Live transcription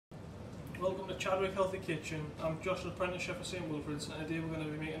Welcome to Chadwick Healthy Kitchen. I'm Josh, the apprentice chef at St Wilfred's, and today we're going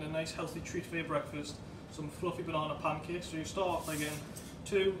to be making a nice healthy treat for your breakfast, some fluffy banana pancakes. So you start off by getting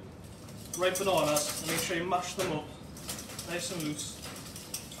 2 ripe bananas and make sure you mash them up nice and loose.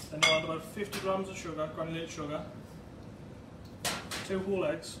 Then you add about 50 grams of sugar, granulated sugar, 2 whole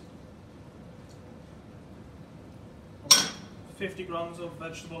eggs, 50 grams of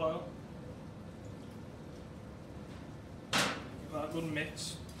vegetable oil. Give that a good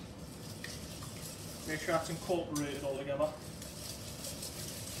mix. Make sure that's incorporated all together.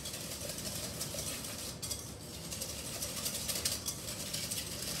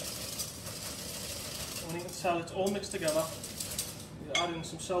 When you can tell it's all mixed together, you add in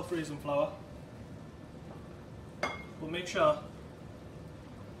some self-raising flour. But make sure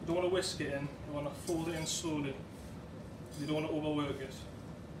you don't want to whisk it in, you want to fold it in slowly. You don't want to overwork it.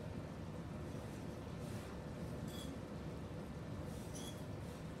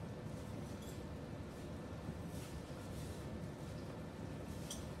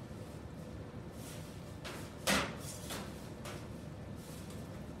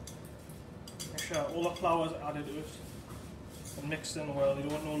 Make sure all the flour is added to it and mixed in well, you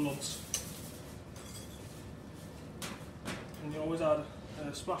don't want no lumps. And you always add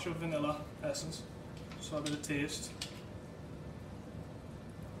a splash of vanilla essence, so a bit of taste.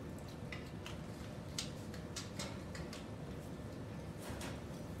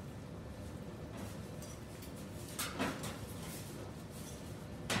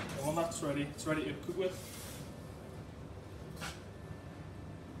 And when that's ready, it's ready to cook with.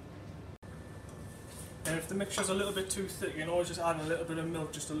 And if the mixture's a little bit too thick, you can always just add a little bit of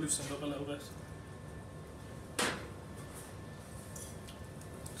milk just to loosen it up a little bit.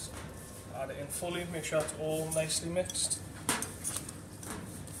 So add it in fully, make sure it's all nicely mixed.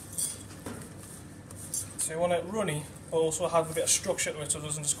 So you want it runny, but also have a bit of structure to it so it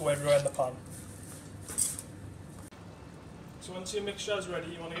doesn't just go everywhere in the pan. So once your mixture is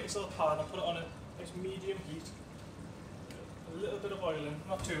ready, you want to get yourself a pan and put it on a nice medium heat. A little bit of oil in,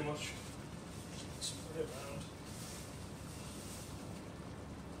 not too much. Spread it around.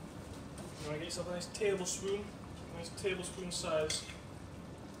 You want to get yourself a nice tablespoon size.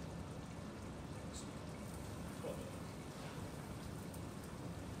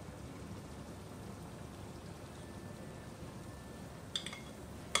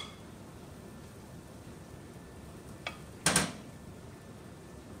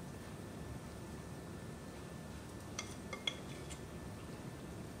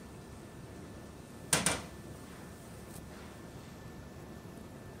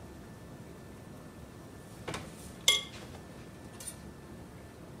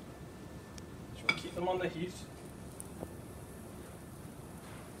 Keep them on the heat.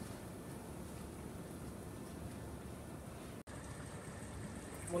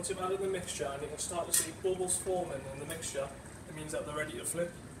 Once you've added the mixture and you can start to see bubbles forming in the mixture, it means that they're ready to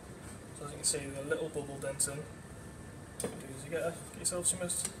flip. So as you can see, there's a little bubble dent in. What you do is you get yourself some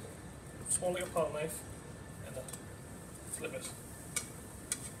small little palette knife and flip it.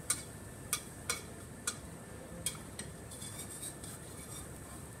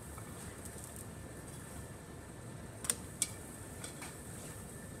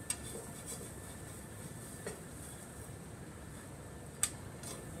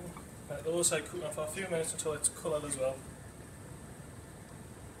 It'll also cook on for a few minutes until it's coloured as well.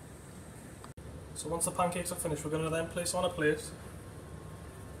 So once the pancakes are finished, we're going to then place them on a plate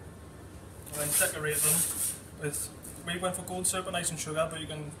and then decorate them with, we went for gold syrup and icing sugar, but you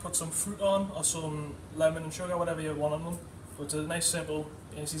can put some fruit on or some lemon and sugar, whatever you want on them. But it's a nice simple,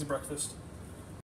 easy breakfast.